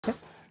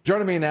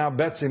Joining me now,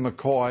 Betsy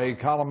McCoy,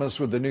 columnist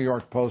with the New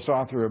York Post,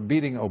 author of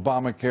Beating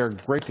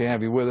Obamacare. Great to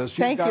have you with us.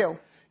 Thank you.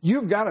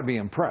 You've got to be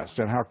impressed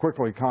at how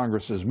quickly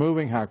Congress is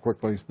moving, how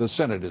quickly the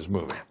Senate is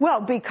moving.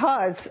 Well,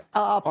 because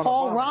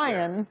Paul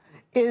Ryan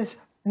is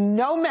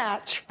no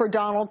match for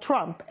Donald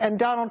Trump, and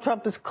Donald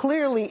Trump is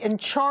clearly in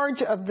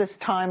charge of this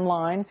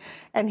timeline,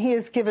 and he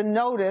has given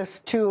notice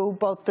to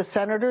both the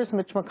senators,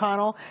 Mitch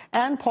McConnell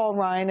and Paul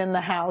Ryan in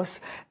the House,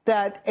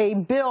 that a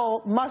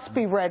bill must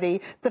be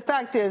ready. The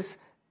fact is,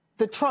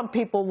 the Trump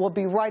people will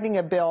be writing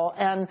a bill,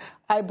 and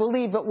I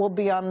believe it will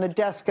be on the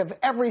desk of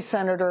every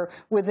senator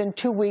within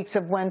 2 weeks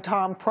of when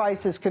Tom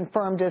Price is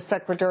confirmed as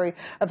Secretary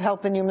of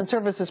Health and Human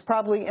Services,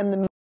 probably in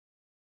the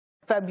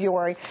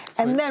February,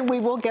 and then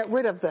we will get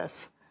rid of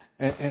this.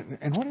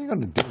 And what are you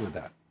going to do with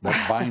that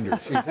binder?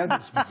 She's had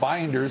this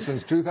binder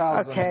since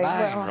 2009. Okay,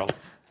 well,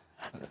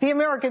 the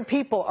American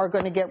people are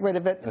going to get rid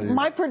of it.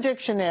 My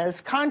prediction is,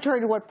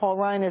 contrary to what Paul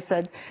Ryan has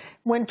said,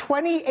 when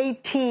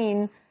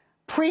 2018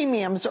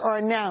 premiums are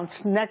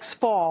announced next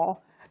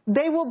fall,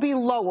 they will be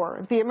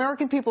lower. The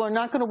American people are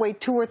not going to wait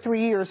 2 or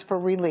 3 years for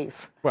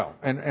relief. Well,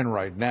 and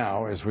right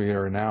now, as we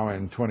are now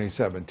in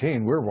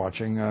 2017, we're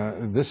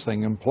watching this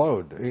thing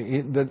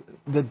implode.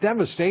 The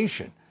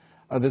devastation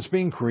that's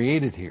being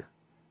created here,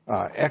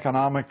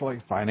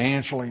 economically,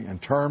 financially, in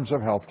terms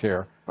of health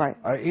care, right.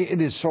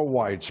 It is so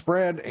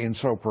widespread and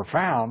so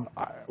profound.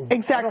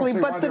 Exactly,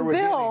 but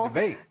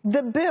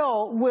the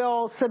bill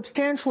will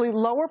substantially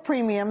lower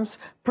premiums,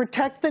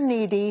 protect the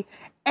needy,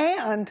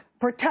 and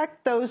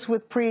protect those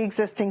with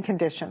pre-existing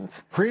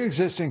conditions.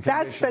 Pre-existing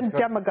conditions. That's been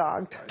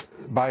demagogued.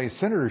 By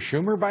Senator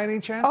Schumer, by any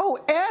chance? Oh,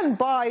 and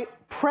by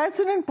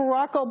President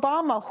Barack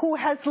Obama, who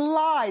has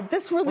lied.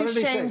 This really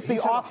shames the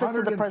office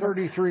of the president.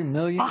 133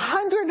 million?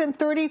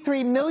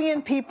 133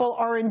 million people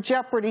are in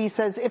jeopardy, he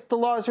says, if the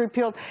law is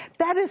repealed.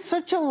 That is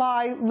such a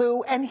lie,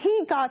 Lou. And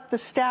he got the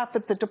staff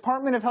at the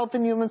Department of Health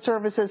and Human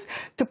Services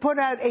to put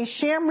out a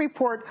sham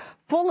report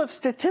full of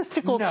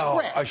statistical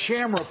tricks. A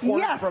sham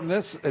report from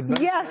this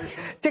administration? Yes,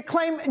 to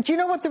claim, do you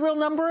know what the real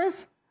number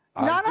is?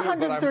 Not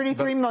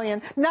 133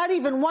 million, not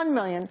even 1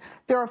 million.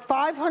 There are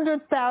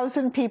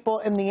 500,000 people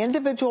in the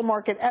individual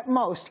market at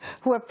most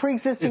who have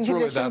pre-existing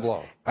conditions. It's really that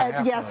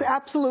low? Yes,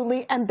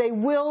 absolutely, and they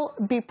will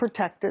be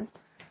protected.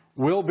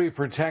 Will be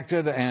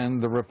protected,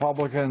 and the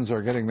Republicans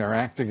are getting their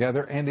act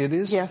together. And it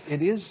is,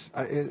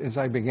 as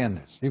I begin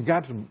this, you've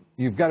got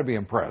to be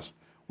impressed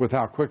with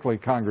how quickly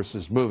Congress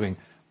is moving,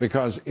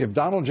 because if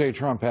Donald J.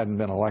 Trump hadn't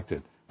been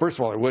elected, first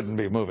of all, it wouldn't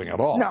be moving at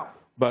all. No.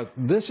 But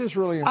this is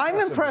really impressive.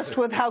 I'm impressed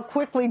with how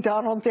quickly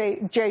Donald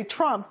J.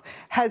 Trump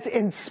has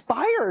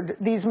inspired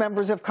these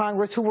members of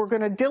Congress who were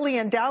going to dilly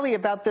and dally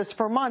about this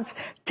for months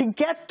to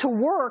get to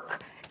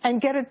work and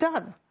get it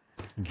done.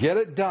 Get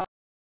it done.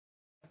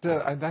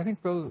 I think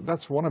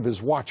that's one of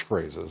his watch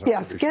phrases.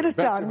 Yes, get it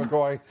done. Betsy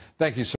McCoy, thank you so much.